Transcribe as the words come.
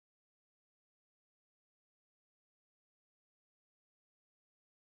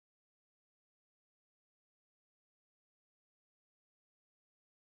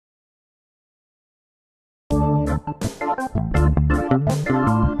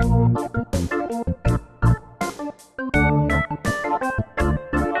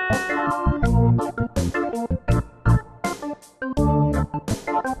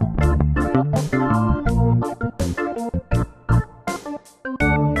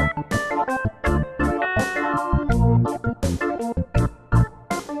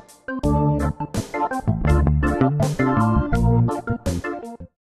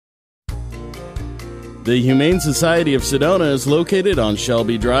The Humane Society of Sedona is located on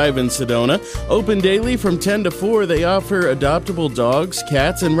Shelby Drive in Sedona. Open daily from 10 to 4, they offer adoptable dogs,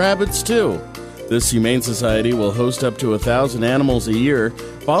 cats, and rabbits too. This Humane Society will host up to 1,000 animals a year.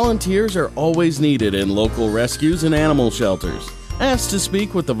 Volunteers are always needed in local rescues and animal shelters. Ask to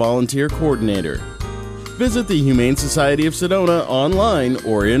speak with the volunteer coordinator. Visit the Humane Society of Sedona online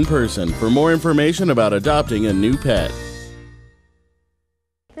or in person for more information about adopting a new pet.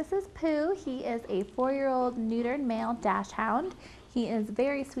 This is Pooh. He is a 4-year-old neutered male dachshund. He is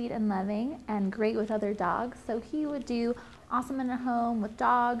very sweet and loving and great with other dogs, so he would do awesome in a home with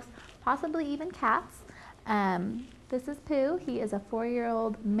dogs, possibly even cats. This is Pooh. He is a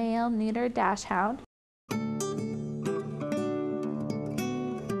 4-year-old male neutered dachshund.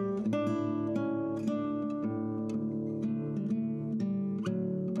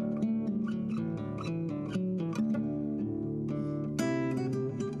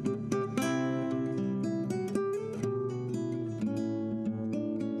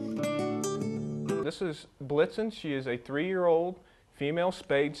 This is Blitzen. She is a 3-year-old female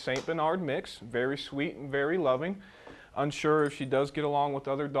spayed St. Bernard mix, very sweet and very loving. Unsure if she does get along with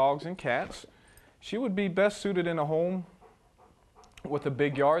other dogs and cats. She would be best suited in a home with a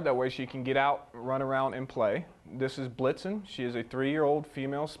big yard, that way she can get out, run around and play. This is Blitzen. She is a 3-year-old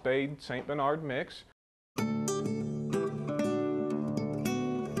female spayed St. Bernard mix.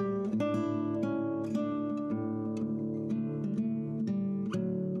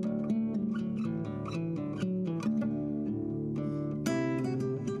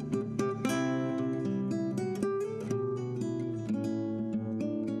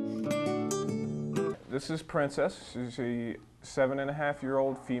 This is Princess. She's a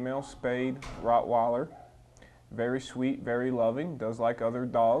 7.5-year-old female spayed Rottweiler. Very sweet, very loving, does like other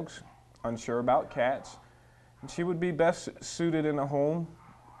dogs, unsure about cats. And she would be best suited in a home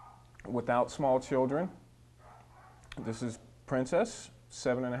without small children. This is Princess,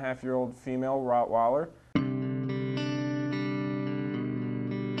 7.5-year-old female Rottweiler.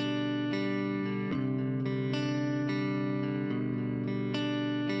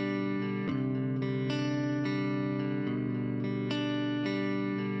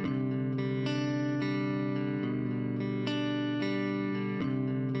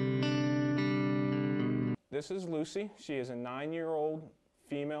 This is Lucy. She is a 9-year-old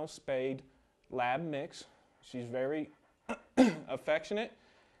female spayed lab mix. She's very affectionate.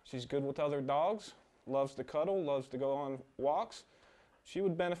 She's good with other dogs, loves to cuddle, loves to go on walks. She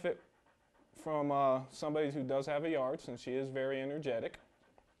would benefit from somebody who does have a yard, since she is very energetic.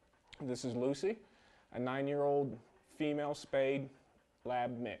 This is Lucy, a 9-year-old female spayed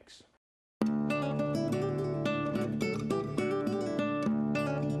lab mix.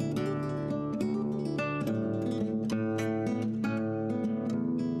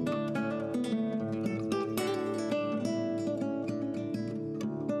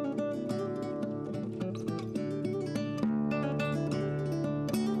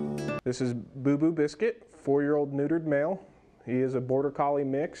 This is Boo Boo Biscuit, 4-year-old neutered male. He is a Border Collie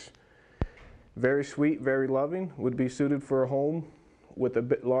mix. Very sweet, very loving, would be suited for a home with a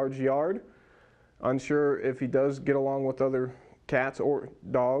bit large yard. Unsure if he does get along with other cats or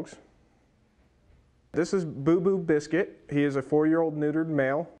dogs. This is Boo Boo Biscuit. He is a 4-year-old neutered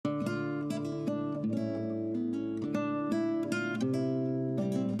male.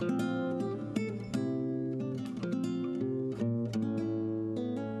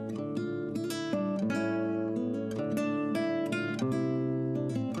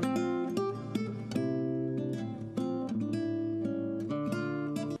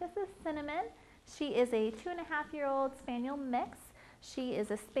 Cinnamon. She is a 2.5-year-old spaniel mix. She is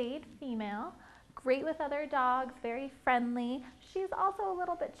a spayed female, great with other dogs, very friendly. She's also a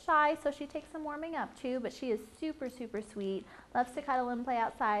little bit shy, so she takes some warming up too, but she is super, super sweet. Loves to cuddle and play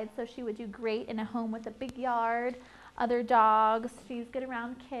outside, so she would do great in a home with a big yard, other dogs. She's good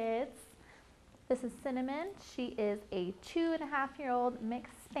around kids. This is Cinnamon. She is a 2.5-year-old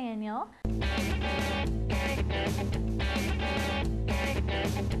mixed spaniel.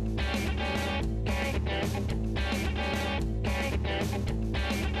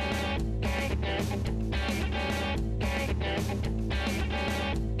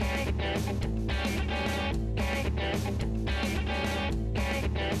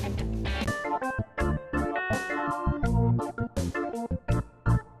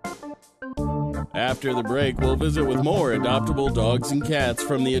 After the break, we'll visit with more adoptable dogs and cats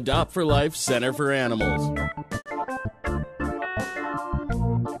from the Adopt for Life Center for Animals.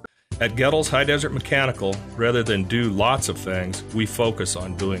 At Goettels High Desert Mechanical, rather than do lots of things, we focus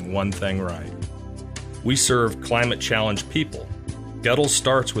on doing one thing right. We serve climate-challenged people. Goettels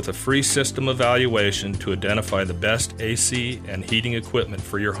starts with a free system evaluation to identify the best AC and heating equipment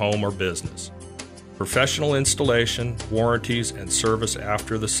for your home or business. Professional installation, warranties, and service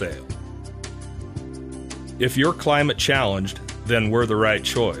after the sale. If you're climate-challenged, then we're the right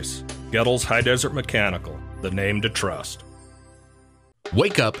choice. Goettels High Desert Mechanical, the name to trust.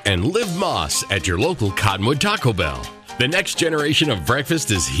 Wake up and live Moss at your local Cottonwood Taco Bell. The next generation of breakfast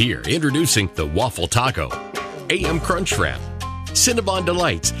is here. Introducing the Waffle Taco, AM Crunch Wrap, Cinnabon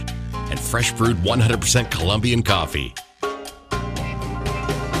Delights, and fresh brewed 100% Colombian coffee.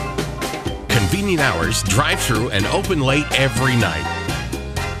 Convenient hours, drive-through, and open late every night.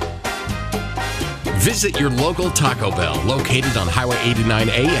 Visit your local Taco Bell located on Highway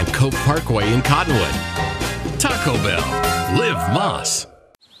 89A and Coke Parkway in Cottonwood. Taco Bell. Live Moss.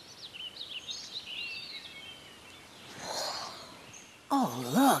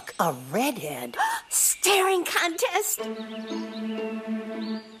 Oh, look, a redhead. Staring contest.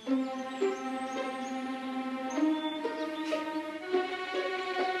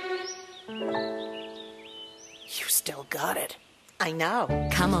 You still got it. I know.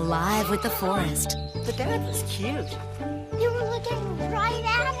 Come alive with the forest. The dad was cute. You were looking right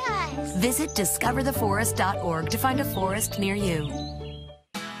at us. Visit discovertheforest.org to find a forest near you.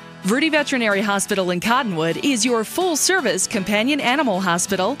 Verde Veterinary Hospital in Cottonwood is your full-service companion animal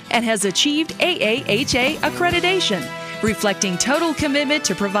hospital and has achieved AAHA accreditation, reflecting total commitment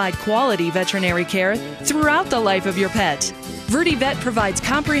to provide quality veterinary care throughout the life of your pet. Verde Vet provides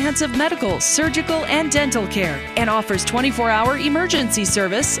comprehensive medical, surgical, and dental care and offers 24-hour emergency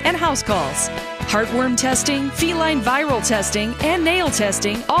service and house calls. Heartworm testing, feline viral testing, and nail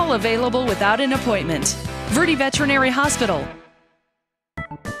testing, all available without an appointment. Verde Veterinary Hospital.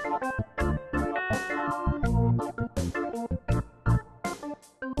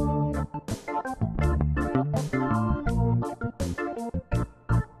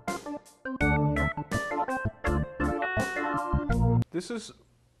 This is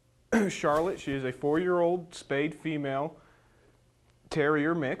Charlotte. She is a 4-year-old spayed female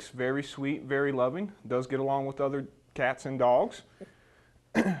terrier mix. Very sweet, very loving. Does get along with other cats and dogs.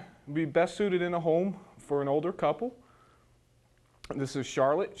 Be best suited in a home for an older couple. This is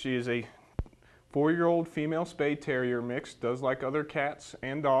Charlotte. She is a 4-year-old female spayed terrier mix. Does like other cats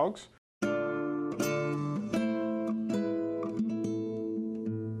and dogs.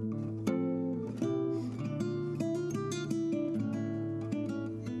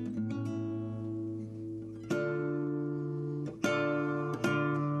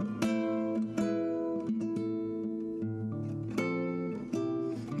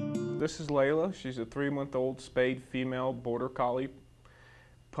 This is Layla. She's a 3-month-old spayed female border collie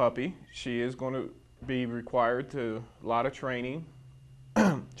puppy. She is going to be required to a lot of training.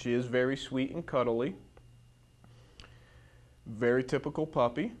 She is very sweet and cuddly. Very typical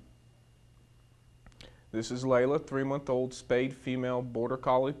puppy. This is Layla, 3-month-old spayed female border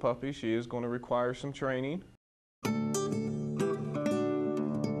collie puppy. She is going to require some training.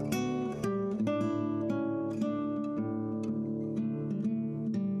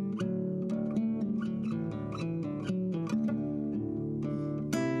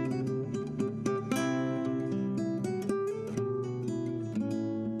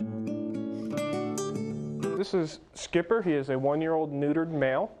 This is Skipper. He is a 1-year-old neutered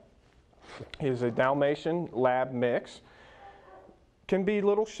male. He is a Dalmatian lab mix. Can be a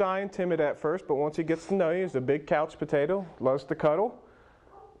little shy and timid at first, but once he gets to know you, he's a big couch potato, loves to cuddle,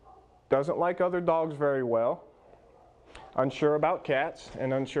 doesn't like other dogs very well, unsure about cats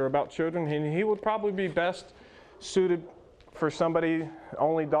and unsure about children. He would probably be best suited for somebody,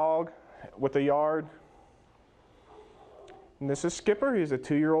 only dog with a yard. And this is Skipper. He's a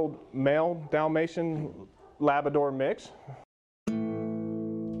 2-year-old male Dalmatian Labrador mix.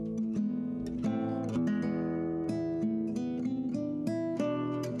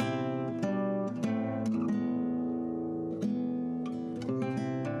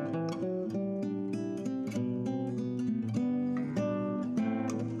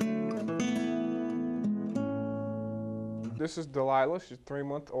 This is Delilah. She's a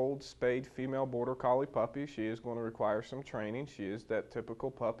 3-month-old spayed female border collie puppy. She is going to require some training. She is that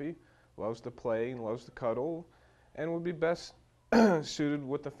typical puppy. Loves to play and loves to cuddle, and would be best suited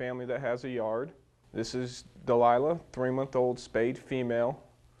with a family that has a yard. This is Delilah, 3-month-old spayed female.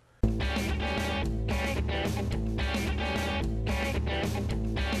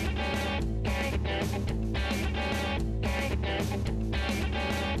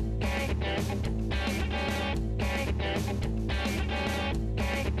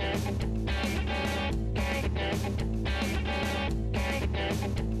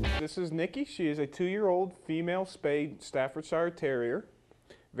 This is Nikki. She is a 2-year-old female spayed Staffordshire Terrier.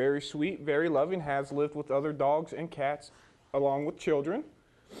 Very sweet, very loving, has lived with other dogs and cats along with children.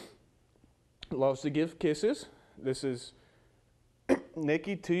 Loves to give kisses. This is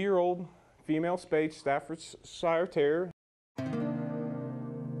Nikki, 2-year-old female spayed Staffordshire Terrier.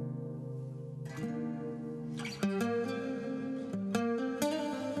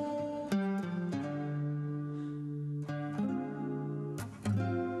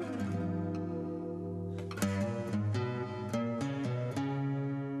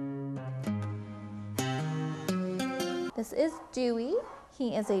 This is Dewey.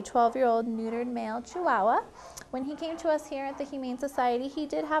 He is a 12-year-old neutered male Chihuahua. When he came to us here at the Humane Society, he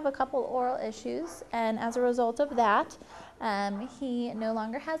did have a couple oral issues, and as a result of that, he no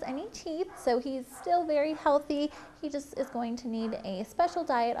longer has any teeth, so he's still very healthy. He just is going to need a special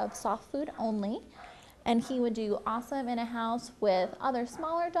diet of soft food only, and he would do awesome in a house with other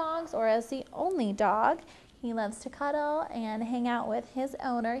smaller dogs or as the only dog. He loves to cuddle and hang out with his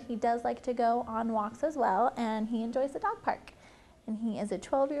owner. He does like to go on walks as well, and he enjoys the dog park. And he is a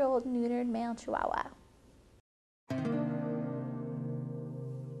 12-year-old neutered male Chihuahua.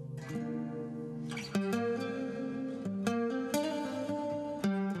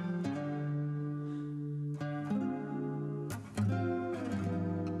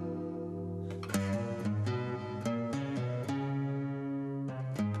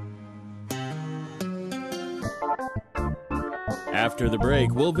 After the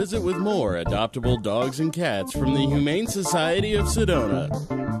break, we'll visit with more adoptable dogs and cats from the Humane Society of Sedona.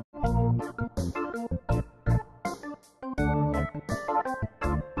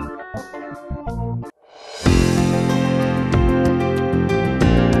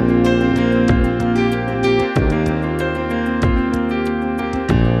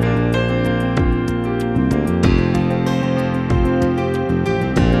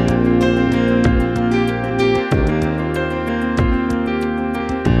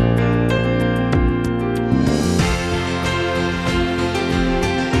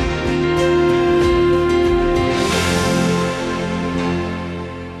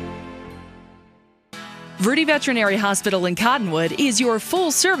 Verde Veterinary Hospital in Cottonwood is your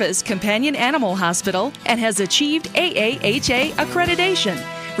full-service companion animal hospital and has achieved AAHA accreditation,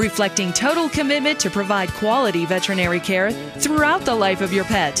 reflecting total commitment to provide quality veterinary care throughout the life of your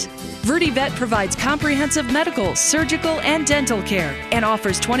pet. Verde Vet provides comprehensive medical, surgical, and dental care and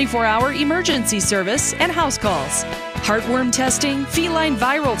offers 24-hour emergency service and house calls. Heartworm testing, feline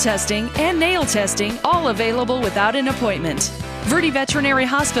viral testing, and nail testing, all available without an appointment. Verde Veterinary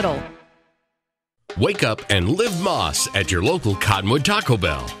Hospital. Wake up and live Moss at your local Cottonwood Taco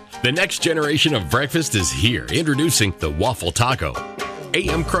Bell. The next generation of breakfast is here. Introducing the Waffle Taco,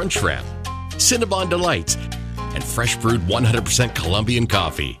 AM Crunch Wrap, Cinnabon Delights, and fresh brewed 100% Colombian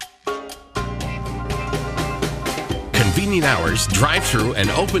coffee. Convenient hours, drive-through, and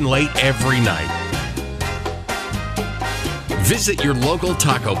open late every night. Visit your local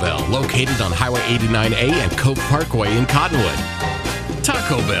Taco Bell located on Highway 89A and Coke Parkway in Cottonwood.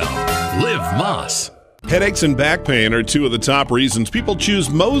 Taco Bell. Live Moss. Headaches and back pain are two of the top reasons people choose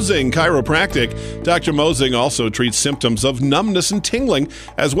Mosing Chiropractic. Dr. Mosing also treats symptoms of numbness and tingling,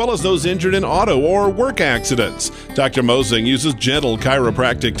 as well as those injured in auto or work accidents. Dr. Mosing uses gentle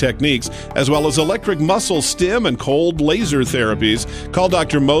chiropractic techniques, as well as electric muscle stim and cold laser therapies. Call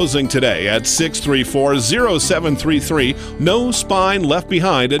Dr. Mosing today at 634-0733. No spine left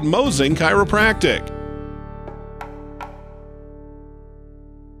behind at Mosing Chiropractic.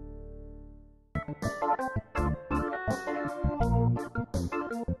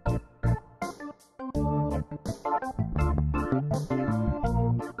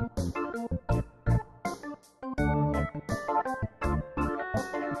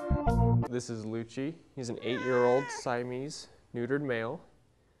 This is Lucci. He's an 8-year-old Siamese neutered male.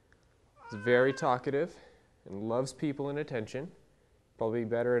 He's very talkative and loves people and attention. Probably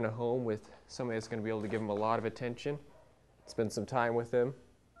better in a home with somebody that's going to be able to give him a lot of attention, spend some time with him.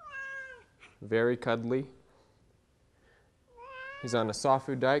 Very cuddly. He's on a soft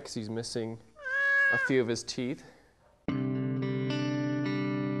food diet because he's missing a few of his teeth.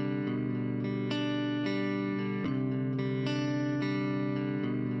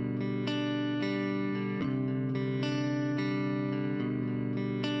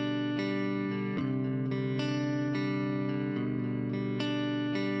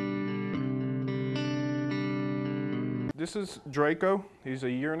 This is Draco. He's a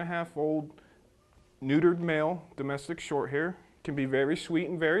 1.5-year-old neutered male domestic shorthair. Can be very sweet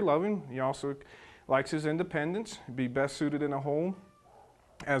and very loving. He also likes his independence. He'd be best suited in a home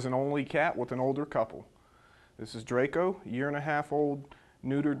as an only cat with an older couple. This is Draco, 1.5-year-old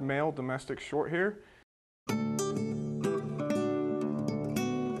neutered male domestic shorthair.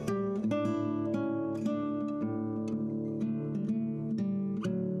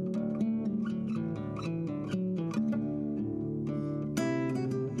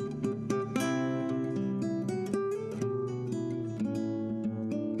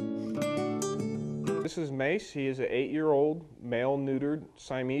 This is Mace. He is an 8-year-old male neutered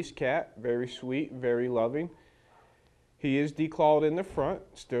Siamese cat, very sweet, very loving. He is declawed in the front,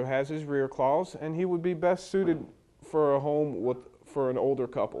 still has his rear claws, and he would be best suited for a home for an older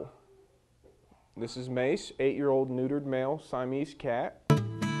couple. This is Mace, 8-year-old neutered male Siamese cat.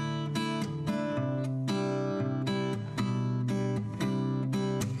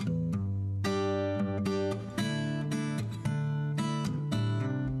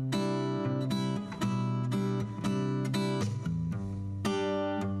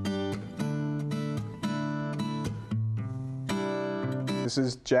 This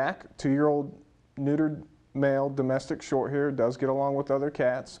is Jack, 2-year-old neutered male domestic shorthair, does get along with other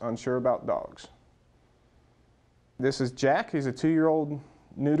cats, unsure about dogs. This is Jack, he's a 2-year-old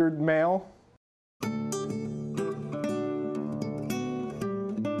neutered male.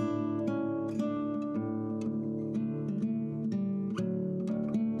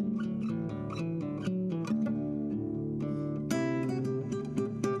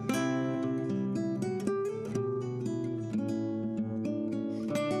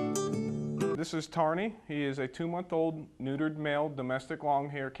 This is Tarney. He is a 2-month-old neutered male domestic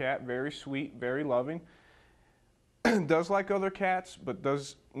long-hair cat, very sweet, very loving. Does like other cats, but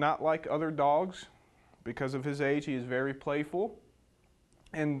does not like other dogs. Because of his age, he is very playful,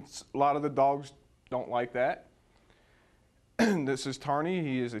 and a lot of the dogs don't like that. This is Tarney.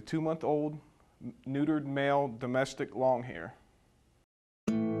 He is a 2-month-old neutered male domestic long-hair.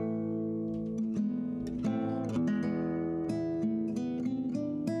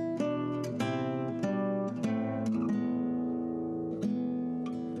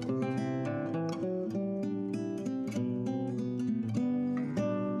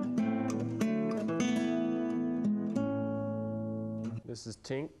 This is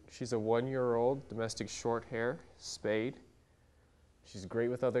Tink. She's a 1-year-old domestic shorthair, spayed. She's great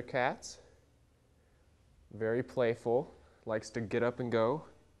with other cats, very playful, likes to get up and go.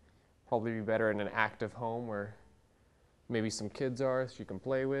 Probably be better in an active home where maybe some kids are she can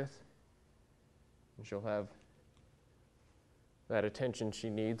play with. And she'll have that attention she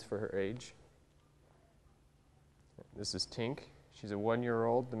needs for her age. This is Tink. She's a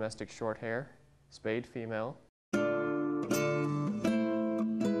 1-year-old domestic shorthair, spayed female.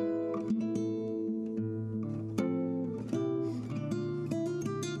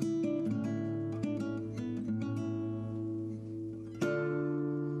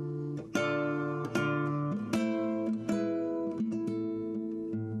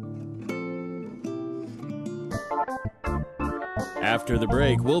 After the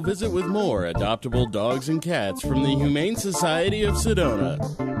break, we'll visit with more adoptable dogs and cats from the Humane Society of Sedona.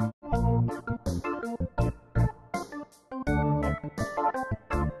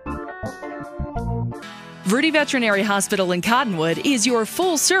 Verde Veterinary Hospital in Cottonwood is your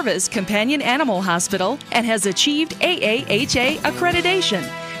full-service companion animal hospital and has achieved AAHA accreditation,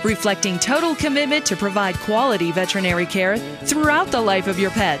 reflecting total commitment to provide quality veterinary care throughout the life of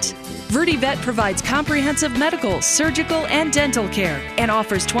your pet. Verde Vet provides comprehensive medical, surgical, and dental care and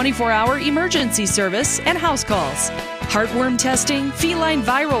offers 24-hour emergency service and house calls. Heartworm testing, feline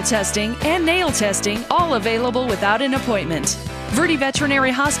viral testing, and nail testing, all available without an appointment. Verde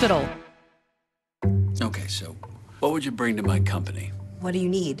Veterinary Hospital. Okay, so what would you bring to my company? What do you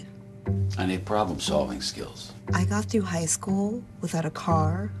need? I need problem-solving skills. I got through high school without a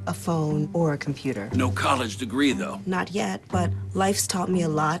car, a phone, or a computer. No college degree, though. Not yet, but life's taught me a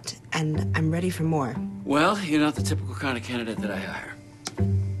lot, and I'm ready for more. Well, you're not the typical kind of candidate that I hire.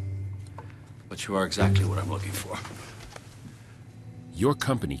 But you are exactly what I'm looking for. Your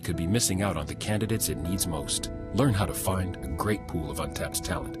company could be missing out on the candidates it needs most. Learn how to find a great pool of untapped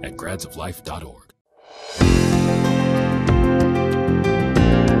talent at gradsoflife.org.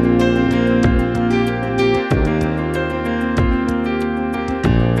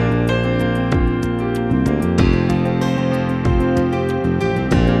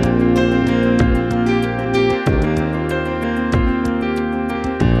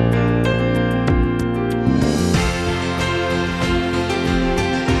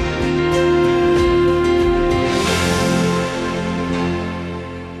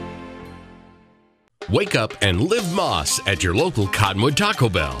 Wake up and live Moss at your local Cottonwood Taco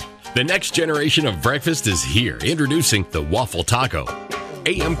Bell. The next generation of breakfast is here. Introducing the Waffle Taco,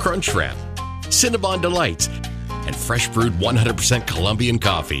 AM Crunch Wrap, Cinnabon Delights, and fresh brewed 100% Colombian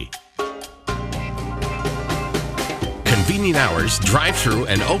coffee. Convenient hours, drive-through,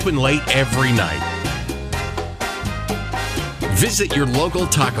 and open late every night. Visit your local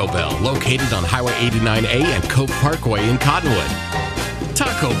Taco Bell located on Highway 89A and Cove Parkway in Cottonwood.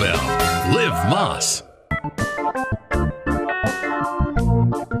 Taco Bell. Live Moss.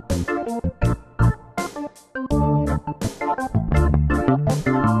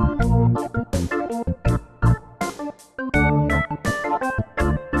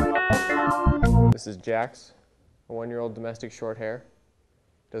 This is Jax, a 1-year-old domestic short hair.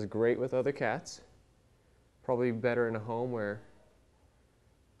 Does great with other cats. Probably better in a home where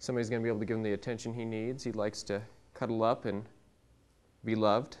somebody's going to be able to give him the attention he needs. He likes to cuddle up and be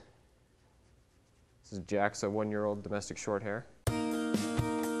loved. This is Jax, a 1-year-old domestic short hair.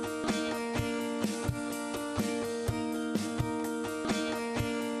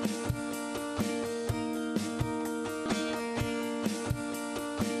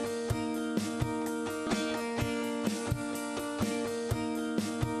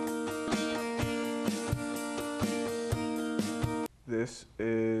 This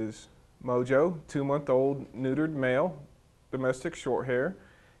is Mojo, 2-month-old neutered male, domestic short hair.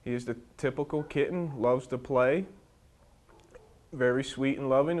 He is the typical kitten, loves to play, very sweet and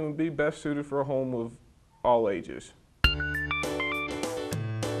loving, and would be best suited for a home of all ages.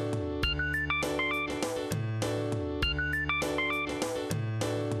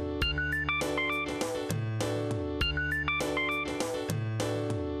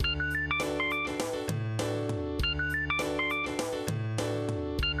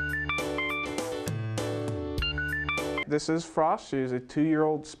 This is Frost. She is a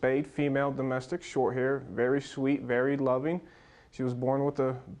 2-year-old spayed female domestic short hair, very sweet, very loving. She was born with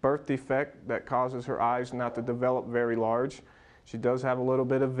a birth defect that causes her eyes not to develop very large. She does have a little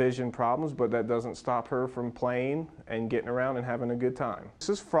bit of vision problems, but that doesn't stop her from playing and getting around and having a good time. This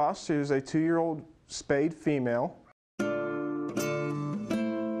is Frost. She is a 2-year-old spayed female.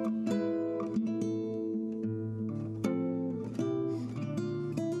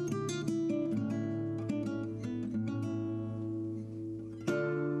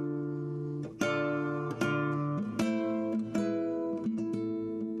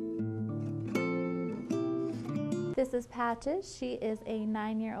 This is Patches. She is a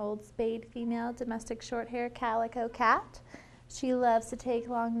 9-year-old spayed female domestic short hair calico cat. She loves to take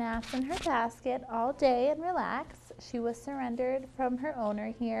long naps in her basket all day and relax. She was surrendered from her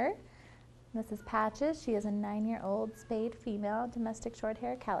owner here. This is Patches. She is a 9-year-old spayed female domestic short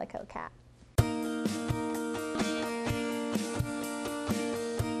hair calico cat.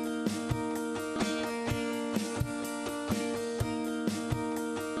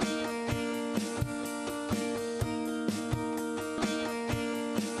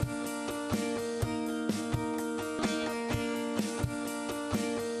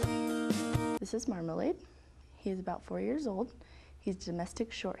 This is Marmalade. He's about 4 years old. He's a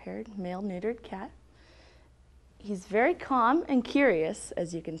domestic short-haired, male neutered cat. He's very calm and curious,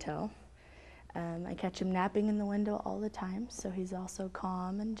 as you can tell. I catch him napping in the window all the time, so he's also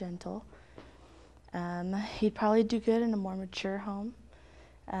calm and gentle. He'd probably do good in a more mature home.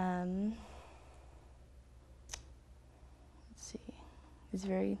 Let's see. He's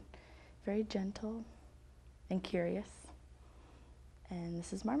very, very gentle and curious. And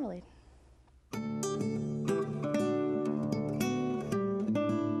this is Marmalade.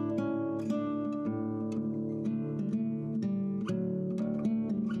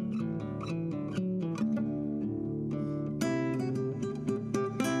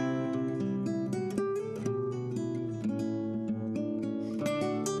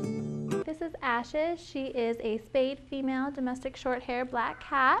 This is Ashes. She is a spayed female domestic short hair black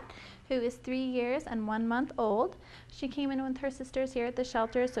cat who is 3 years and 1 month old. She came in with her sisters here at the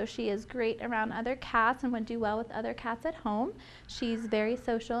shelter, so she is great around other cats and would do well with other cats at home. She's very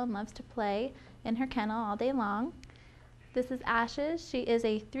social and loves to play in her kennel all day long. This is Ashes. She is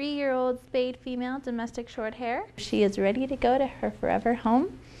a 3-year-old spayed female domestic short hair. She is ready to go to her forever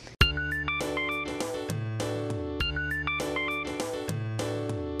home.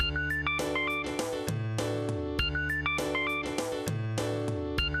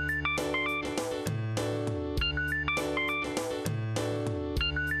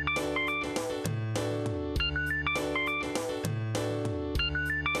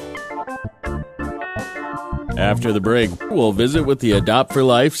 After the break, we'll visit with the Adopt for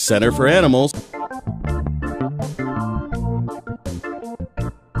Life Center for Animals.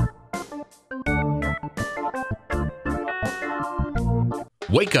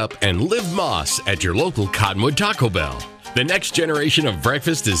 Wake up and live Moss at your local Cottonwood Taco Bell. The next generation of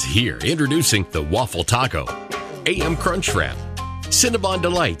breakfast is here, introducing the Waffle Taco. AM Crunch Wrap, Cinnabon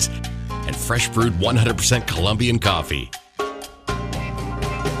Delights, and fresh brewed 100% Colombian coffee.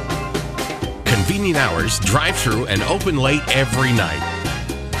 Convenient hours, drive-through, and open late every night.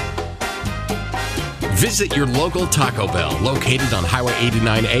 Visit your local Taco Bell located on Highway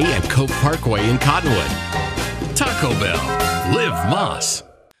 89A and Cove Parkway in Cottonwood. Taco Bell. Live Moss.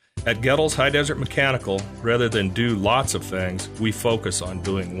 At Gettles High Desert Mechanical, rather than do lots of things, we focus on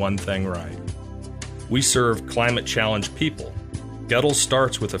doing one thing right. We serve climate-challenged people. Gettles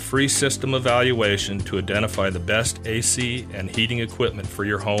starts with a free system evaluation to identify the best AC and heating equipment for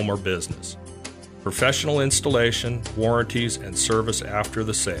your home or business. Professional installation, warranties, and service after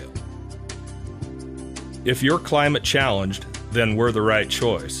the sale. If you're climate challenged, then we're the right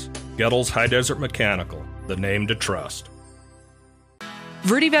choice. Gettles High Desert Mechanical, the name to trust.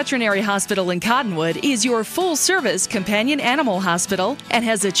 Verde Veterinary Hospital in Cottonwood is your full-service companion animal hospital and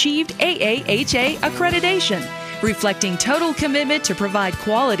has achieved AAHA accreditation, reflecting total commitment to provide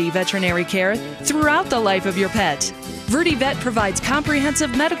quality veterinary care throughout the life of your pet. Verde Vet provides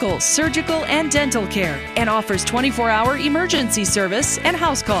comprehensive medical, surgical, and dental care and offers 24-hour emergency service and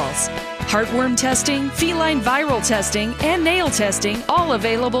house calls. Heartworm testing, feline viral testing, and nail testing, all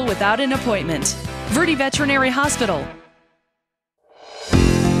available without an appointment. Verde Veterinary Hospital.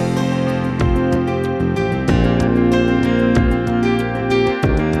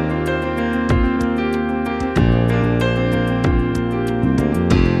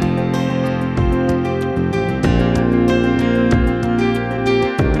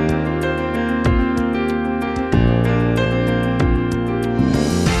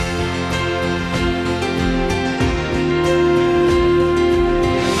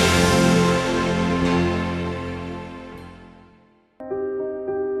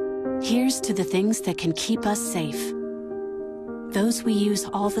 Here's to the things that can keep us safe. Those we use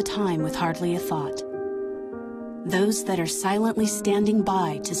all the time with hardly a thought. Those that are silently standing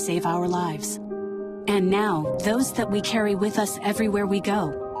by to save our lives. And now, those that we carry with us everywhere we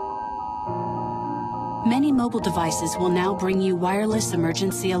go. Many mobile devices will now bring you wireless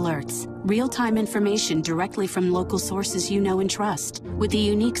emergency alerts, real-time information directly from local sources you know and trust. With the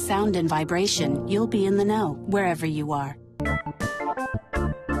unique sound and vibration, you'll be in the know wherever you are.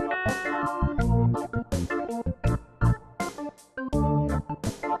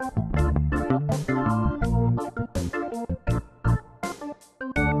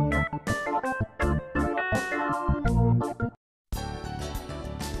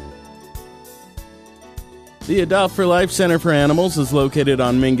 The Adopt for Life Center for Animals is located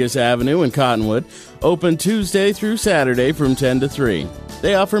on Mingus Avenue in Cottonwood, open Tuesday through Saturday from 10 to 3.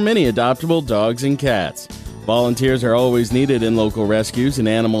 They offer many adoptable dogs and cats. Volunteers are always needed in local rescues and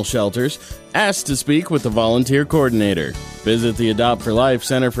animal shelters. Ask to speak with the volunteer coordinator. Visit the Adopt for Life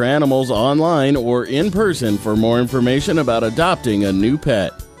Center for Animals online or in person for more information about adopting a new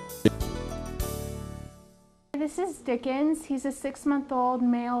pet. This is Dickens. He's a 6-month-old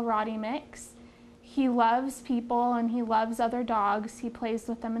male Rottie mix. He loves people and he loves other dogs. He plays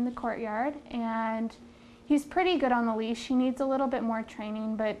with them in the courtyard and he's pretty good on the leash. He needs a little bit more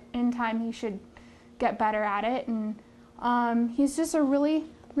training, but in time he should get better at it. And he's just a really,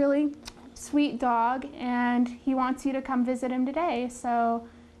 really sweet dog and he wants you to come visit him today. So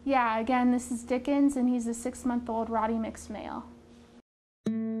yeah, again, this is Dickens and he's a 6-month-old Rottie mixed male.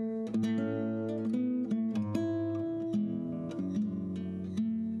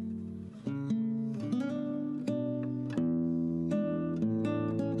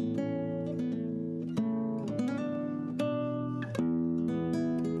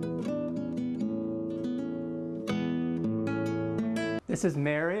 This is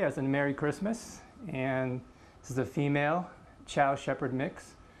Mary, as in Merry Christmas, and this is a female Chow Shepherd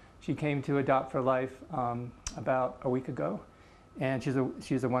mix. She came to Adopt for Life about a week ago, and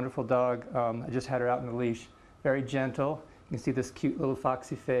she's a wonderful dog. I just had her out on the leash. Very gentle. You can see this cute little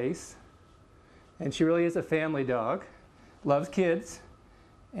foxy face. And she really is a family dog. Loves kids.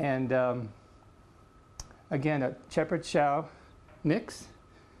 And again, a Shepherd Chow mix,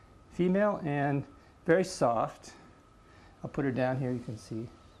 female, and very soft. I'll put her down here, you can see.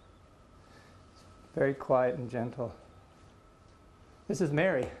 Very quiet and gentle. This is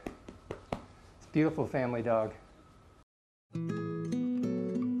Mary. It's a beautiful family dog.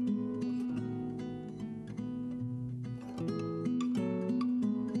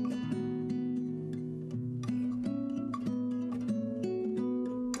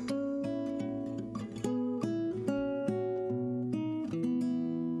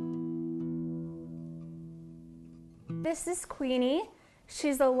 This is Queenie.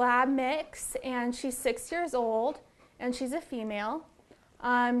 She's a lab mix and she's 6 years old and she's a female.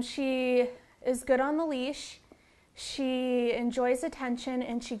 She is good on the leash She enjoys attention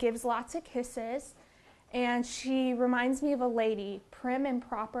and she gives lots of kisses. And she reminds me of a lady, prim and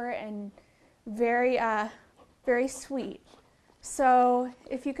proper and very, very sweet. So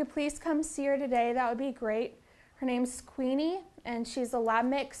if you could please come see her today, that would be great. Her name's Queenie, and she's a lab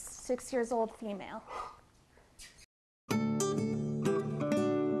mix, 6 years old female.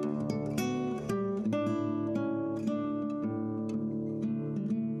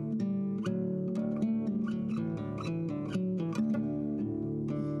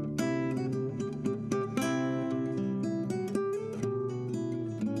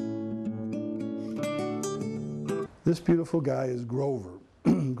 This beautiful guy is Grover.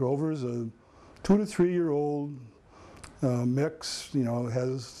 Grover is a 2 to 3 year old mix, you know,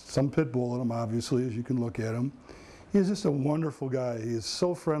 has some pit bull in him, obviously, as you can look at him. He's just a wonderful guy. He is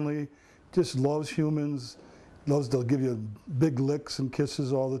so friendly, just loves humans, loves to give you big licks and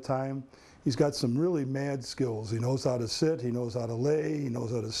kisses all the time. He's got some really mad skills. He knows how to sit, he knows how to lay, he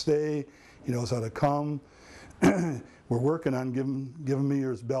knows how to stay, he knows how to come. We're working on giving me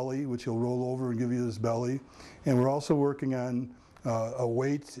his belly, which he'll roll over and give you his belly. And we're also working on a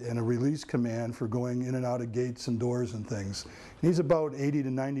wait and a release command for going in and out of gates and doors and things. And he's about 80 to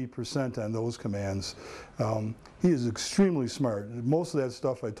 90% on those commands. He is extremely smart. Most of that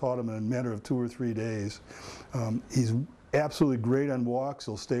stuff I taught him in a matter of 2 or 3 days. He's absolutely great on walks.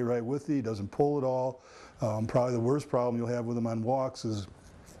 He'll stay right with you. He doesn't pull at all. Probably the worst problem you'll have with him on walks is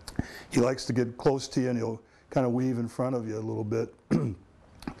he likes to get close to you and he'll kind of weave in front of you a little bit.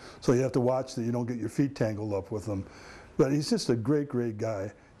 So you have to watch that you don't get your feet tangled up with him. But he's just a great, great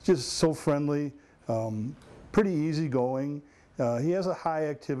guy. Just so friendly, pretty easygoing. He has a high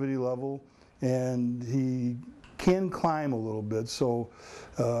activity level and he can climb a little bit. So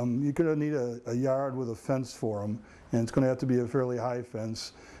you're going to need a yard with a fence for him. And it's going to have to be a fairly high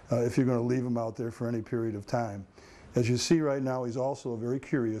fence if you're going to leave him out there for any period of time. As you see right now, he's also a very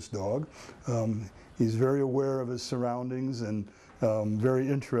curious dog. He's very aware of his surroundings and very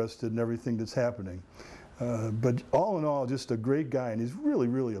interested in everything that's happening. But all in all, just a great guy, and he's really,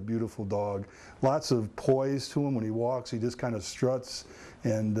 really a beautiful dog. Lots of poise to him when he walks. He just kind of struts,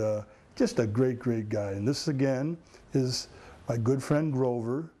 and just a great, great guy. And this, again, is my good friend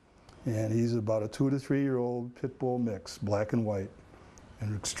Grover, and he's about a 2 to 3 year old pit bull mix, black and white,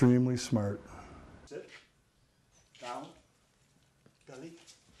 and extremely smart. Sit, down, belly.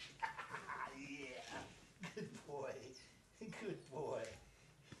 Yeah, good boy, good boy.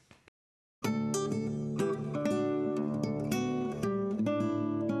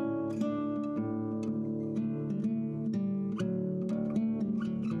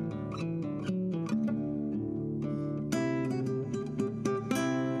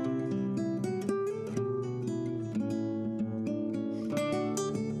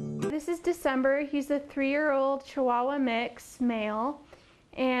 This is December. He's a 3-year-old Chihuahua mix male,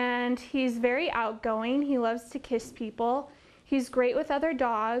 and he's very outgoing. He loves to kiss people. He's great with other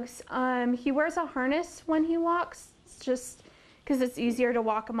dogs. He wears a harness when he walks, just because it's easier to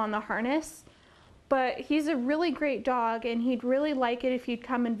walk him on the harness. But he's a really great dog, and he'd really like it if you'd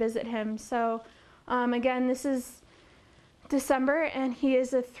come and visit him. So again, this is December, and he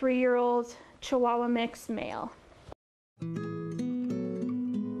is a 3-year-old Chihuahua mix male.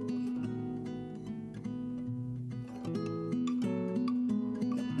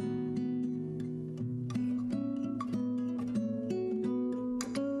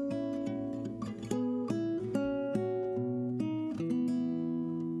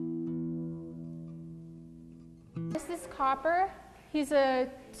 This is Copper. He's a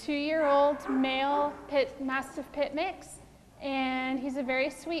 2-year-old male Mastiff pit mix, and he's a very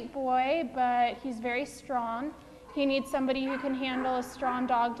sweet boy, but he's very strong. He needs somebody who can handle a strong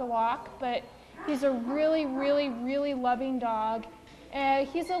dog to walk, but he's a really, really, really loving dog.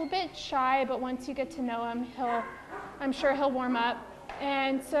 He's a bit shy, but once you get to know him, I'm sure he'll warm up.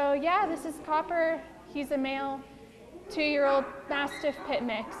 And so, yeah, this is Copper. He's a male 2-year-old Mastiff pit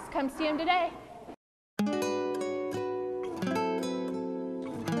mix. Come see him today.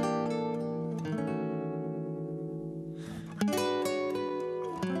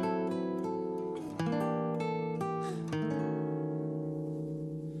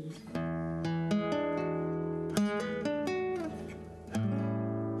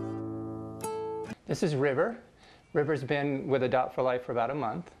 This is River. River's been with Adopt for Life for about a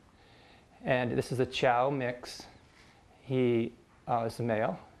month. And this is a Chow mix. He is a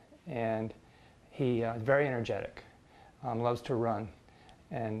male, and he is very energetic, loves to run.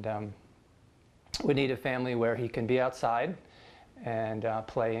 And we need a family where he can be outside and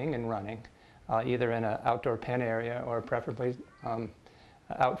playing and running, either in an outdoor pen area or preferably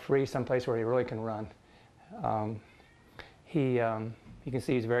out free, someplace where he really can run. You can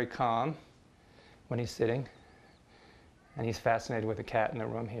see he's very calm when he's sitting, and he's fascinated with the cat in the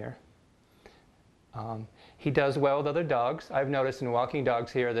room here. He does well with other dogs. I've noticed in walking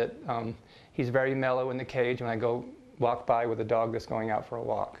dogs here that he's very mellow in the cage when I go walk by with a dog that's going out for a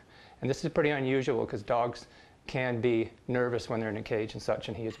walk. And this is pretty unusual because dogs can be nervous when they're in a cage and such,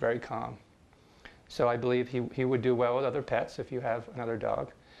 and he is very calm. So I believe he would do well with other pets. If you have another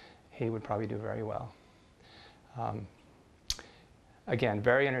dog, he would probably do very well. Again,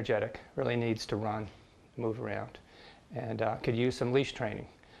 very energetic, really needs to run, move around, and could use some leash training.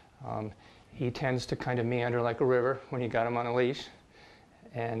 He tends to kind of meander like a river when you got him on a leash,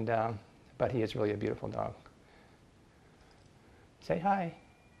 and, but he is really a beautiful dog. Say hi.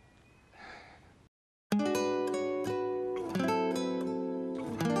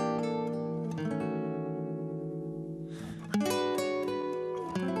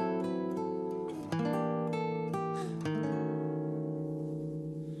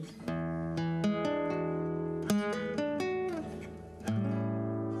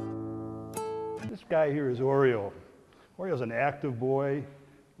 This guy here is Oreo. Oreo's an active boy,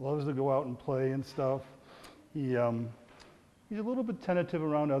 loves to go out and play and stuff. He's a little bit tentative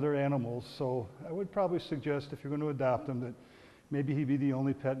around other animals, so I would probably suggest if you're going to adopt him that maybe he be the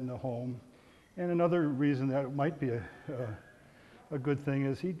only pet in the home. And another reason that it might be a good thing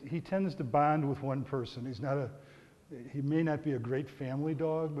is he tends to bond with one person. He may not be a great family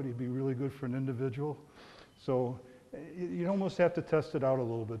dog, but he'd be really good for an individual. So you almost have to test it out a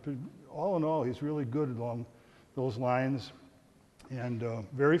little bit. But all in all, he's really good along those lines, and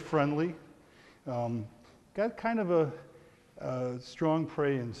very friendly. Got kind of a strong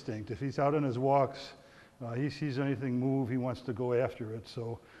prey instinct. If he's out on his walks, he sees anything move, he wants to go after it.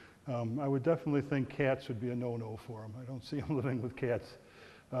 So I would definitely think cats would be a no-no for him. I don't see him living with cats,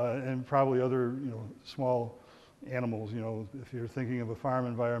 and probably other small animals. If you're thinking of a farm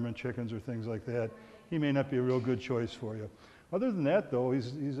environment, chickens or things like that, he may not be a real good choice for you. Other than that, though,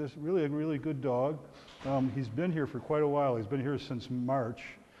 he's really a really good dog. He's been here for quite a while. He's been here since March,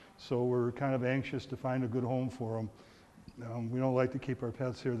 so we're kind of anxious to find a good home for him. We don't like to keep our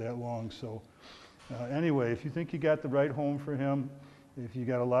pets here that long, so anyway, if you think you got the right home for him, if you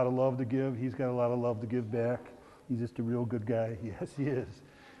got a lot of love to give, he's got a lot of love to give back. He's just a real good guy. Yes, he is.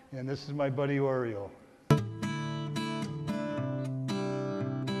 And this is my buddy Oreo.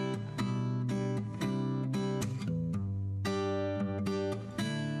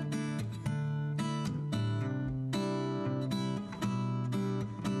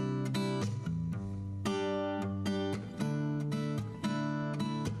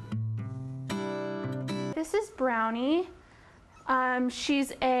 This is Brownie.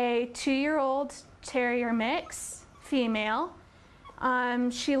 She's a 2-year-old terrier mix, female.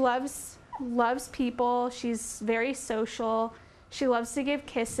 She loves people. She's very social. She loves to give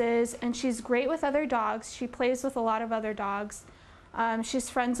kisses, and she's great with other dogs. She plays with a lot of other dogs. She's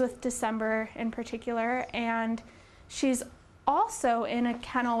friends with December in particular, and she's also in a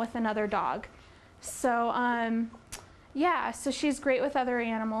kennel with another dog. So yeah, so she's great with other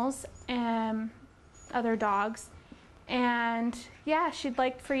animals and other dogs. And yeah, she'd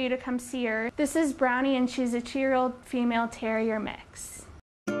like for you to come see her. This is Brownie, and she's a 2-year-old female terrier mix.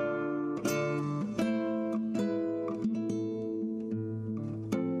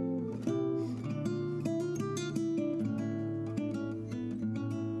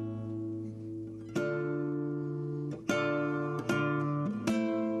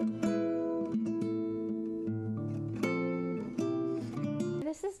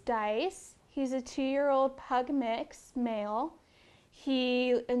 This is Dice. He's a 2-year-old pug mix, male.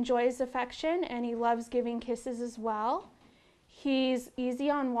 He enjoys affection and he loves giving kisses as well. He's easy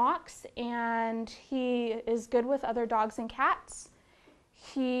on walks and he is good with other dogs and cats.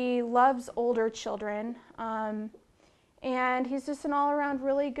 He loves older children, and he's just an all-around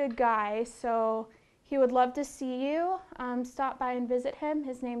really good guy. So he would love to see you. Stop by and visit him.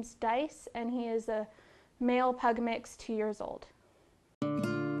 His name's Dice, and he is a male pug mix, 2 years old.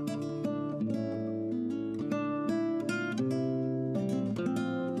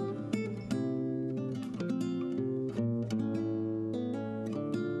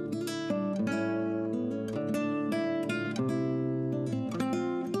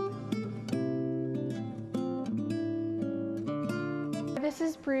 This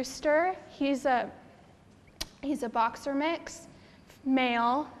is Brewster. He's a boxer mix,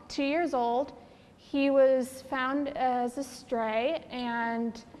 male, 2 years old. He was found as a stray,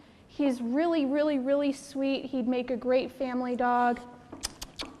 and he's really, really, really sweet. He'd make a great family dog.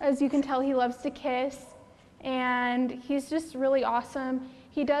 As you can tell, he loves to kiss, and he's just really awesome.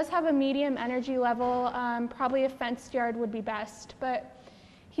 He does have a medium energy level. Probably a fenced yard would be best, but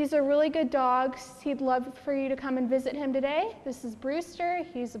he's a really good dog. He'd love for you to come and visit him today. This is Brewster.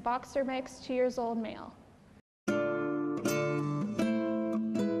 He's a boxer mix, 2 years old male.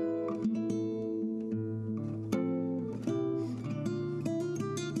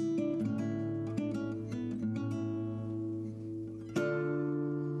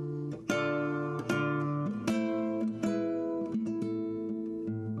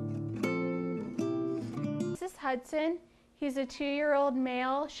 This is Hudson. He's a 2-year-old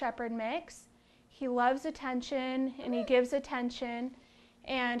male shepherd mix. He loves attention and he gives attention,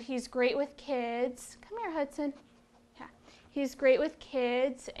 and he's great with kids. Come here, Hudson. Yeah. He's great with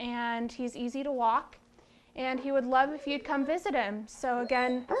kids and he's easy to walk, and he would love if you'd come visit him. So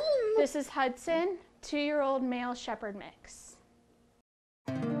again, this is Hudson, 2-year-old male shepherd mix.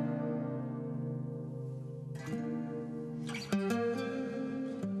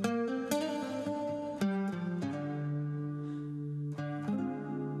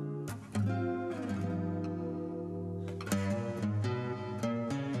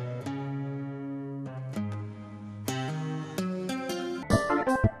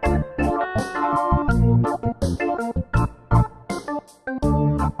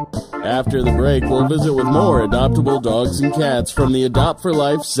 After the break, we'll visit with more adoptable dogs and cats from the Adopt for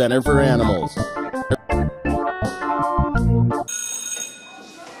Life Center for Animals. Don't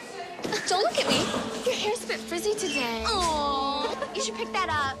look at me. Your hair's a bit frizzy today. Oh, you should pick that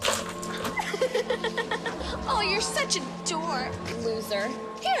up. Oh, you're such a dork. Loser.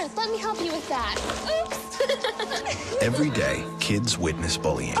 Here, let me help you with that. Oops. Every day, kids witness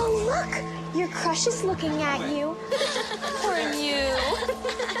bullying. Oh, look. Your crush is looking at you. Poor you.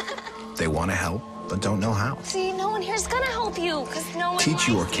 They want to help, but don't know how. See, no one here's gonna help you, because no one Teach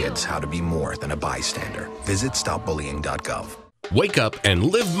your kids how to be more than a bystander. Visit stopbullying.gov. Wake up and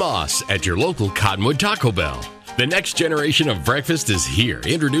live Moss at your local Cottonwood Taco Bell. The next generation of breakfast is here.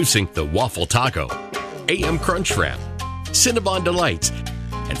 Introducing the Waffle Taco, AM Crunch Wrap, Cinnabon Delights,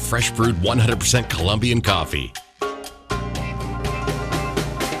 and fresh brewed 100% Colombian coffee.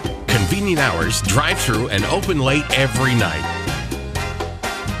 Convenient hours, drive-through, and open late every night.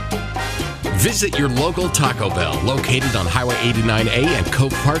 Visit your local Taco Bell, located on Highway 89A and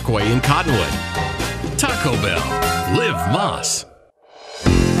Coke Parkway in Cottonwood. Taco Bell. Live Moss.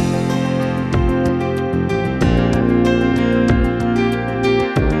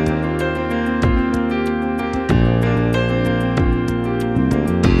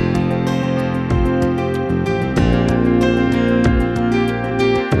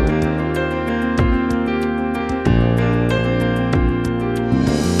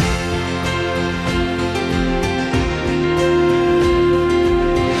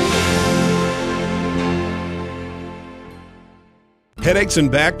 Headaches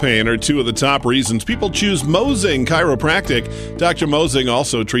and back pain are two of the top reasons people choose Mosing Chiropractic. Dr. Mosing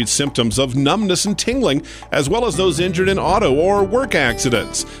also treats symptoms of numbness and tingling, as well as those injured in auto or work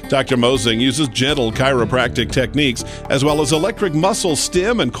accidents. Dr. Mosing uses gentle chiropractic techniques, as well as electric muscle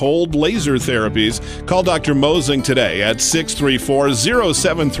stim and cold laser therapies. Call Dr. Mosing today at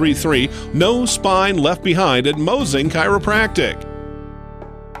 634-0733. No spine left behind at Mosing Chiropractic.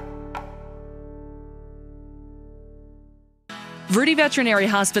 Verde Veterinary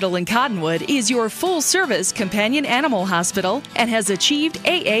Hospital in Cottonwood is your full-service companion animal hospital and has achieved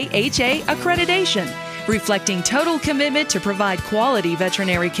AAHA accreditation, reflecting total commitment to provide quality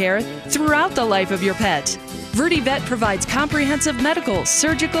veterinary care throughout the life of your pet. Verde Vet provides comprehensive medical,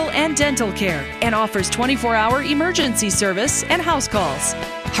 surgical, and dental care and offers 24-hour emergency service and house calls.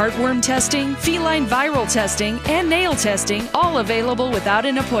 Heartworm testing, feline viral testing, and nail testing, all available without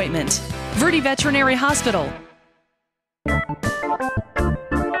an appointment. Verde Veterinary Hospital.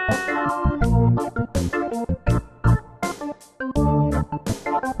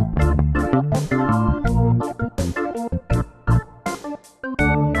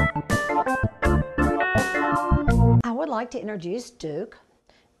 I would like to introduce Duke.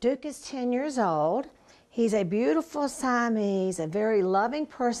 Duke is 10 years old. He's a beautiful Siamese, a very loving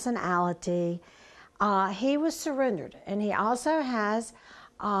personality. He was surrendered, and he also has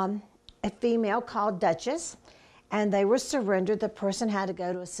a female called Duchess, and they were surrendered. The person had to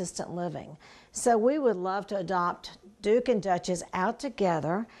go to assisted living. So we would love to adopt Duke and Duchess out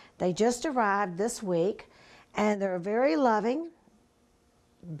together. They just arrived this week, and they're very loving,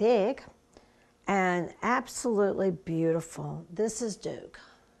 big, and absolutely beautiful. This is Duke.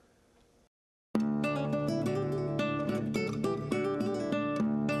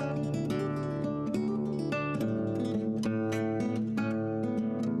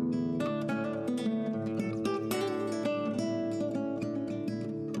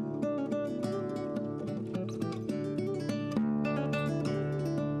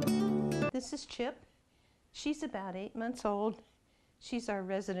 This is Chip. She's about 8 months old. She's our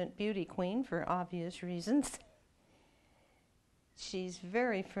resident beauty queen for obvious reasons. She's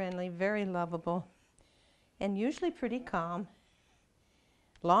very friendly, very lovable, and usually pretty calm.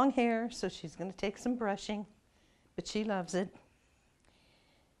 Long hair, so she's going to take some brushing, but she loves it.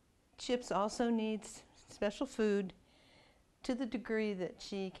 Chips also needs special food to the degree that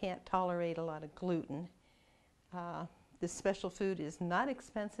she can't tolerate a lot of gluten. This special food is not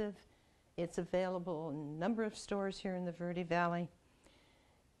expensive. It's available in a number of stores here in the Verde Valley.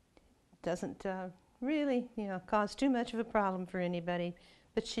 Doesn't really, cause too much of a problem for anybody,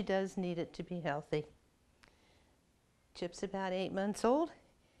 but she does need it to be healthy. Chip's about 8 months old,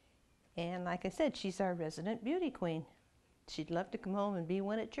 and like I said, she's our resident beauty queen. She'd love to come home and be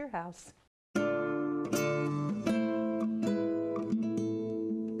one at your house.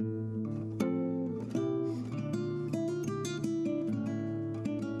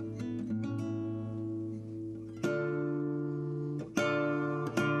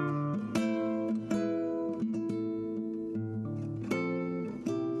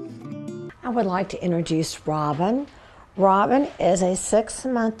 I would like to introduce Robin. Robin is a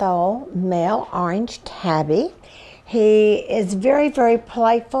 6-month-old male orange tabby. He is very, very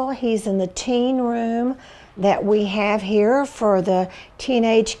playful. He's in the teen room that we have here for the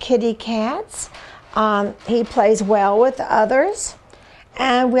teenage kitty cats. He plays well with others.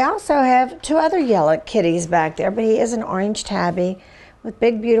 And we also have 2 other yellow kitties back there, but he is an orange tabby with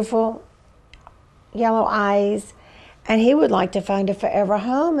big, beautiful yellow eyes. And he would like to find a forever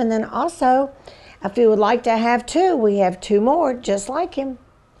home. And then also, if he would like to have 2, we have 2 more just like him.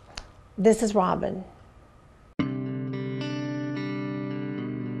 This is Robin.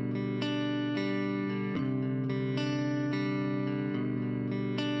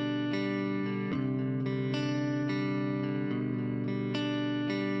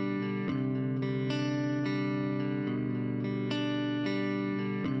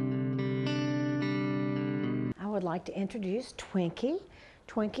 I would like to introduce Twinkie.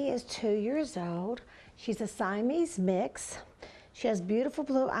 Twinkie is 2 years old. She's a Siamese mix. She has beautiful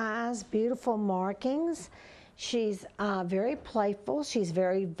blue eyes, beautiful markings. She's very playful. She's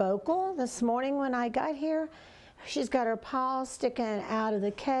very vocal. This morning when I got here, she's got her paws sticking out of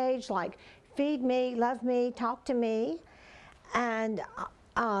the cage like, feed me, love me, talk to me. And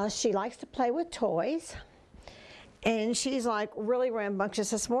she likes to play with toys. And she's like really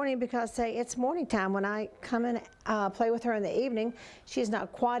rambunctious this morning because it's morning time. When I come and play with her in the evening, she's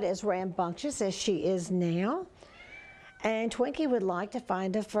not quite as rambunctious as she is now. And Twinkie would like to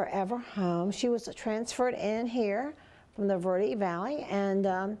find a forever home. She was transferred in here from the Verde Valley,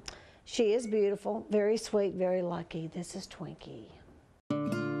 and she is beautiful, very sweet, very lucky. This is Twinkie.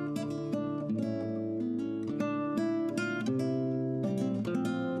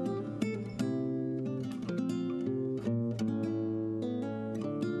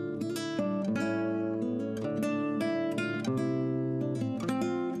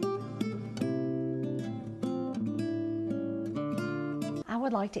 I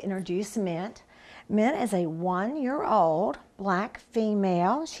would like to introduce Mint. Mint is a 1-year-old black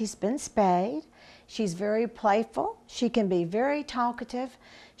female. She's been spayed. She's very playful. She can be very talkative.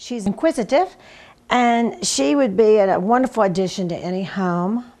 She's inquisitive, and she would be a wonderful addition to any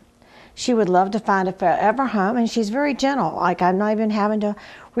home. She would love to find a forever home, and she's very gentle. Like, I'm not even having to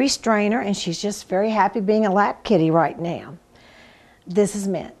restrain her, and she's just very happy being a lap kitty right now. This is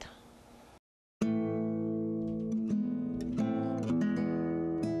Mint.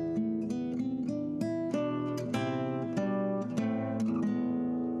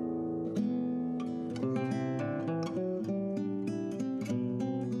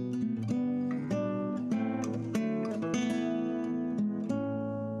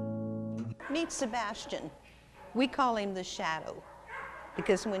 Meet Sebastian. We call him the Shadow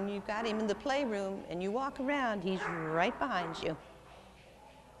because when you've got him in the playroom and you walk around, he's right behind you.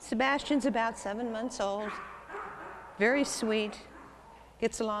 Sebastian's about 7 months old, very sweet,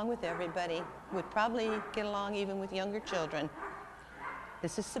 gets along with everybody, would probably get along even with younger children.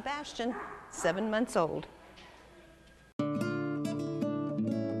 This is Sebastian, 7 months old.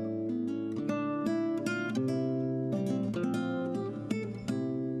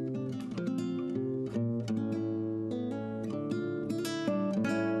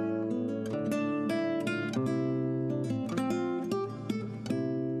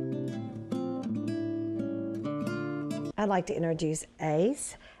 I'd like to introduce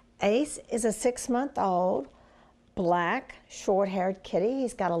Ace. Ace is a 6-month-old black short-haired kitty.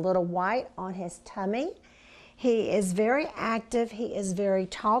 He's got a little white on his tummy. He is very active. He is very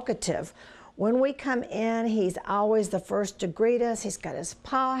talkative. When we come in, he's always the first to greet us. He's got his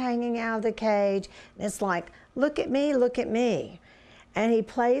paw hanging out of the cage. And it's like, look at me, look at me. And he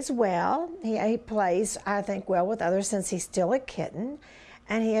plays well. He plays, I think, well with others since he's still a kitten.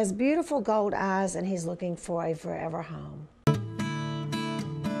 And he has beautiful gold eyes, and he's looking for a forever home.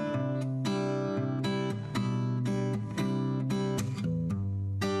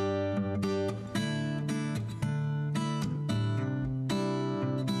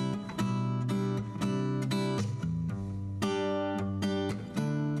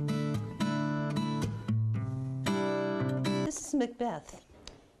 This is Macbeth.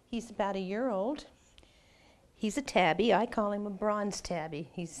 He's about a year old. He's a tabby. I call him a bronze tabby.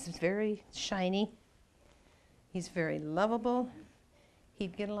 He's very shiny. He's very lovable.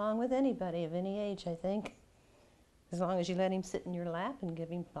 He'd get along with anybody of any age, I think, as long as you let him sit in your lap and give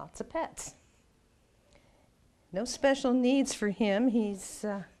him lots of pets. No special needs for him. He's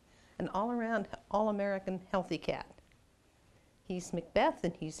an all-around, all-American healthy cat. He's Macbeth,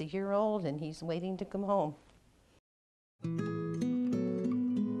 and he's a year old, and he's waiting to come home.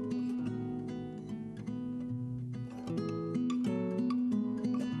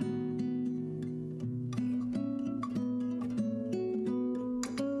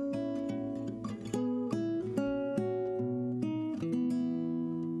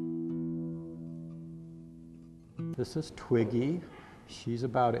 This is Twiggy. She's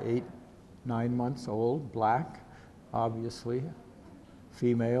about 8, 9 months old, black, obviously.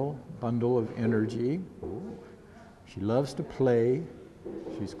 Female, bundle of energy. Ooh. She loves to play.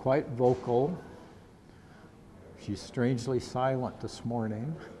 She's quite vocal. She's strangely silent this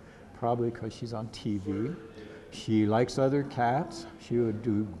morning, probably because she's on TV. She likes other cats. She would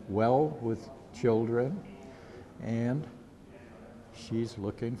do well with children. And she's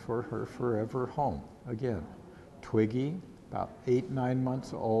looking for her forever home. Again, Twiggy, about 8, 9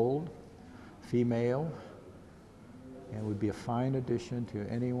 months old, female, and would be a fine addition to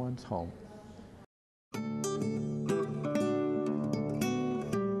anyone's home.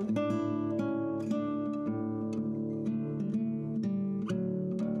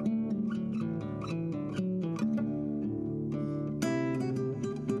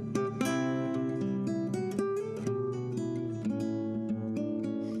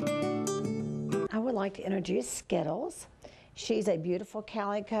 I would like to introduce Skittles. She's a beautiful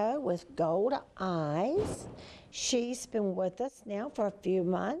calico with gold eyes. She's been with us now for a few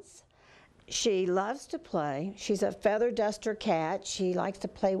months. She loves to play. She's a feather duster cat. She likes to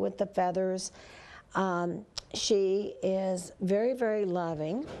play with the feathers. She is very, very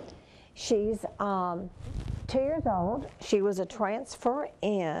loving. She's 2 years old. She was a transfer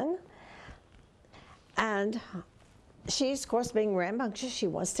in, and she's, of course, being rambunctious. She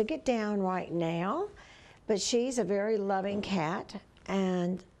wants to get down right now, but she's a very loving cat,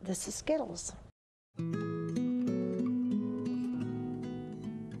 and this is Skittles.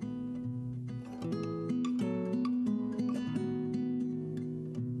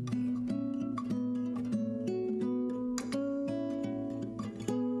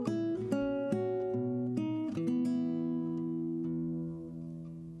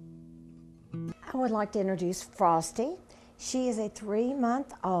 I would like to introduce Frosty. She is a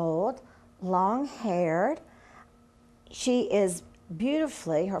 3-month-old, long-haired. She is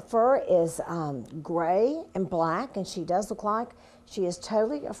beautifully, her fur is gray and black, and she does look like she is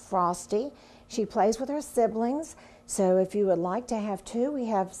totally a Frosty. She plays with her siblings, so if you would like to have two, we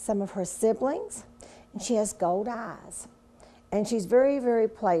have some of her siblings, and she has gold eyes. And she's very, very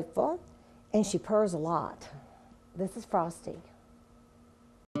playful, and she purrs a lot. This is Frosty.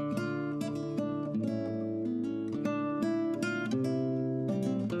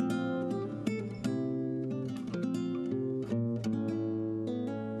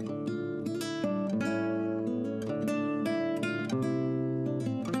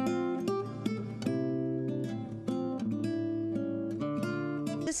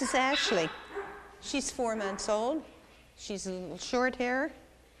 This is Ashley. She's 4 months old. She's a little short hair,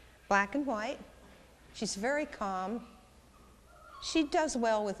 black and white. She's very calm. She does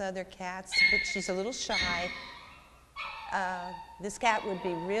well with other cats, but she's a little shy. This cat would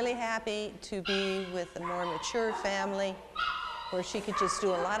be really happy to be with a more mature family where she could just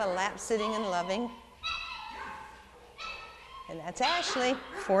do a lot of lap sitting and loving. And that's Ashley,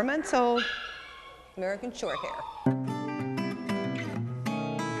 4 months old, American short hair.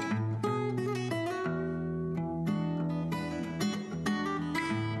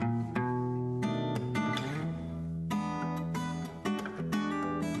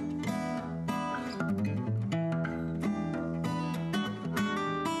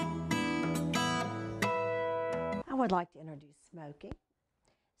 I would like to introduce Smokey.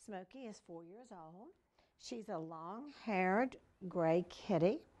 Smokey is 4 years old. She's a long-haired gray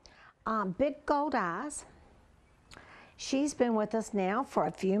kitty, big gold eyes. She's been with us now for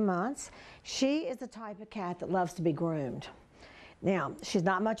a few months. She is the type of cat that loves to be groomed. Now, she's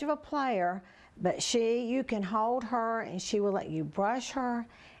not much of a player, but you can hold her and she will let you brush her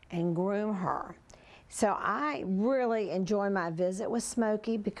and groom her. So I really enjoy my visit with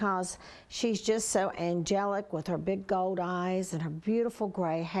Smokey because she's just so angelic with her big gold eyes and her beautiful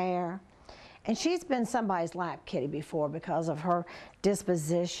gray hair. And she's been somebody's lap kitty before because of her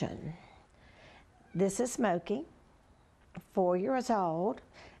disposition. This is Smokey, 4 years old,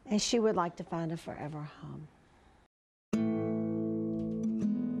 and she would like to find a forever home.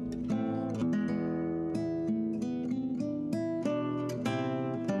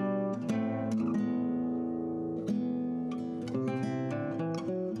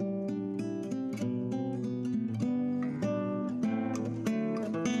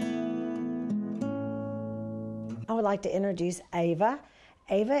 I would like to introduce Ava.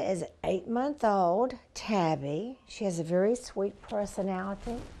 Ava is 8-month-old tabby. She has a very sweet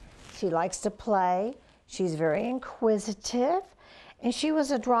personality. She likes to play. She's very inquisitive. And she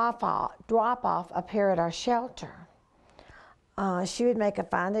was a drop-off up here at our shelter. She would make a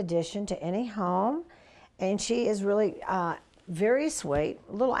fine addition to any home. And she is really very sweet,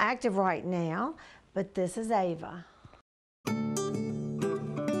 a little active right now, but this is Ava.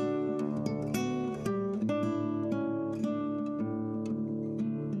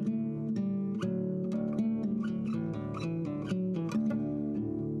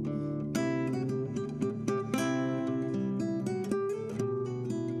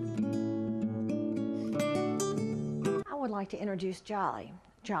 I would like to introduce Jolly.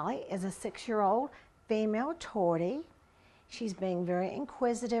 Jolly is a 6-year-old female tortie. She's being very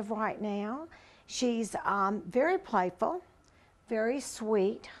inquisitive right now. She's very playful, very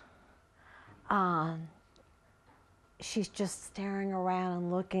sweet. She's just staring around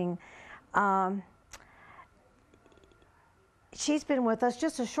and looking. She's been with us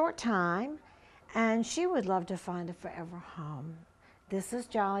just a short time, and she would love to find a forever home. This is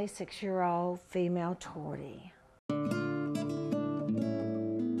Jolly, 6-year-old female tortie.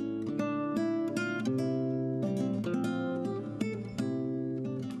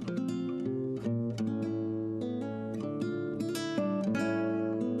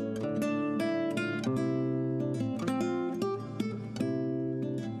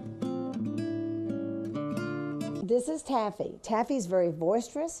 This is Taffy. Taffy's very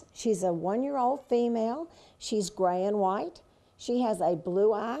boisterous. She's a 1-year-old female. She's gray and white. She has a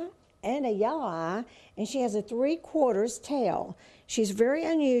blue eye and a yellow eye, and she has a 3/4 tail. She's very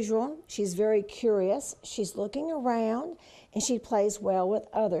unusual. She's very curious. She's looking around, and she plays well with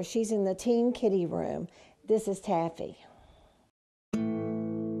others. She's in the teen kitty room. This is Taffy.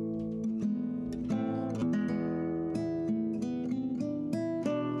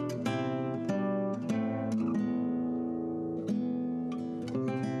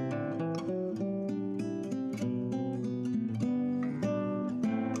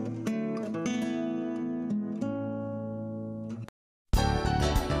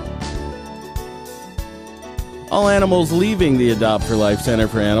 All animals leaving the Adopt for Life Center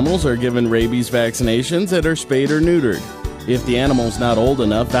for Animals are given rabies vaccinations and are spayed or neutered. If the animal's not old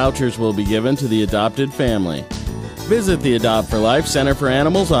enough, vouchers will be given to the adopted family. Visit the Adopt for Life Center for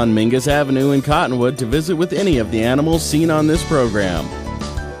Animals on Mingus Avenue in Cottonwood to visit with any of the animals seen on this program.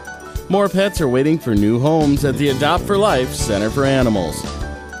 More pets are waiting for new homes at the Adopt for Life Center for Animals.